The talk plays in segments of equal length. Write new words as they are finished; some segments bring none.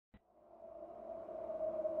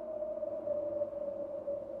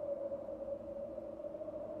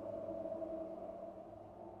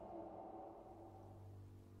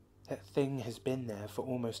That thing has been there for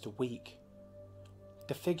almost a week.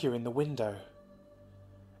 The figure in the window.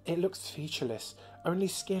 It looks featureless, only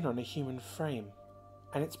skin on a human frame,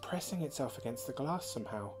 and it's pressing itself against the glass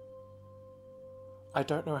somehow. I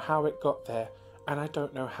don't know how it got there, and I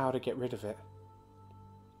don't know how to get rid of it.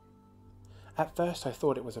 At first I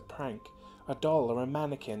thought it was a prank, a doll or a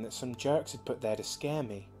mannequin that some jerks had put there to scare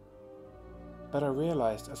me. But I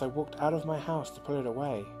realised as I walked out of my house to pull it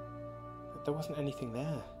away, that there wasn't anything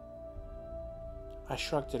there. I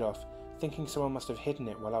shrugged it off, thinking someone must have hidden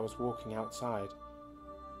it while I was walking outside.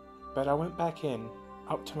 But I went back in,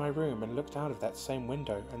 up to my room, and looked out of that same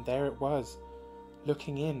window, and there it was,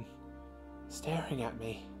 looking in, staring at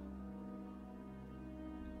me.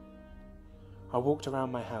 I walked around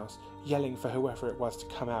my house, yelling for whoever it was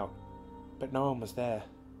to come out, but no one was there.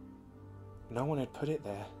 No one had put it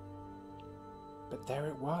there. But there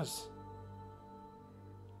it was.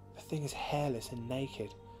 The thing is hairless and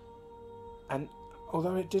naked, and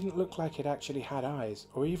although it didn't look like it actually had eyes,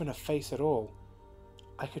 or even a face at all,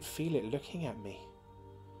 I could feel it looking at me.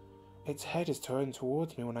 Its head is turned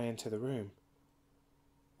towards me when I enter the room.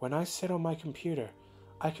 When I sit on my computer,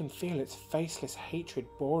 I can feel its faceless hatred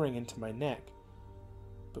boring into my neck,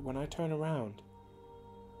 but when I turn around,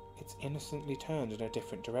 it's innocently turned in a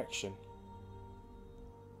different direction.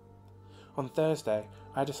 On Thursday,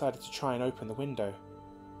 I decided to try and open the window,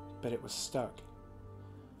 but it was stuck.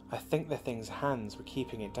 I think the thing's hands were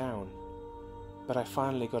keeping it down, but I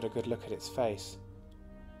finally got a good look at its face.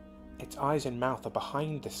 Its eyes and mouth are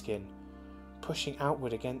behind the skin, pushing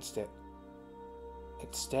outward against it.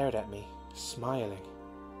 It stared at me, smiling.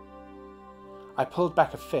 I pulled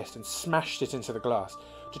back a fist and smashed it into the glass,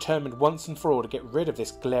 determined once and for all to get rid of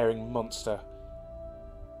this glaring monster.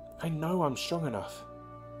 I know I'm strong enough.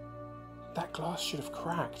 That glass should have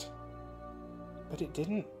cracked. But it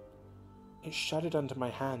didn't. It shuddered under my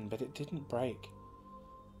hand, but it didn't break.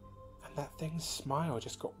 And that thing's smile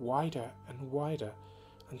just got wider and wider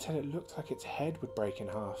until it looked like its head would break in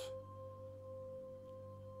half.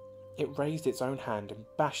 It raised its own hand and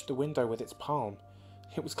bashed the window with its palm.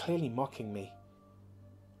 It was clearly mocking me.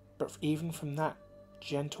 But even from that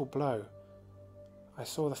gentle blow, I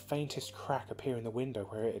saw the faintest crack appear in the window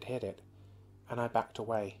where it had hit it, and I backed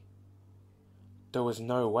away. There was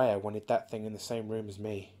no way I wanted that thing in the same room as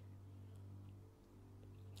me.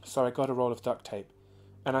 So I got a roll of duct tape,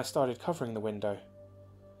 and I started covering the window.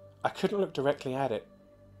 I couldn't look directly at it.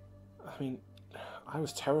 I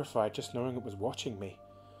was terrified just knowing it was watching me,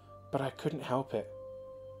 but I couldn't help it.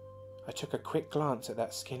 I took a quick glance at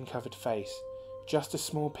that skin-covered face, just a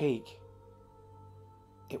small peek.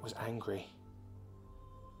 It was angry.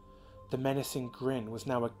 The menacing grin was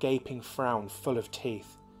now a gaping frown full of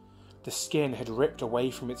teeth. The skin had ripped away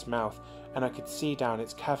from its mouth, and I could see down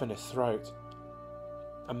its cavernous throat.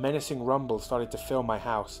 A menacing rumble started to fill my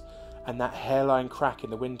house, and that hairline crack in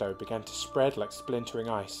the window began to spread like splintering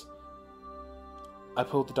ice. I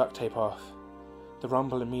pulled the duct tape off. The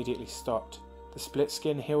rumble immediately stopped. The split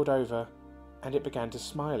skin healed over, and it began to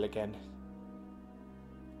smile again.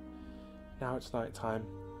 Now it's night time.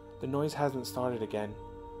 The noise hasn't started again.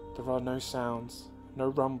 There are no sounds, no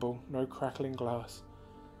rumble, no crackling glass.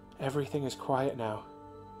 Everything is quiet now.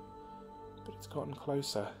 But it's gotten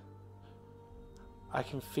closer. I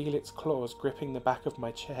can feel its claws gripping the back of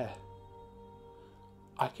my chair.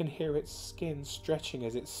 I can hear its skin stretching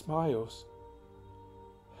as it smiles.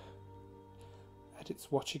 And it's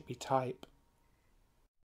watching me type.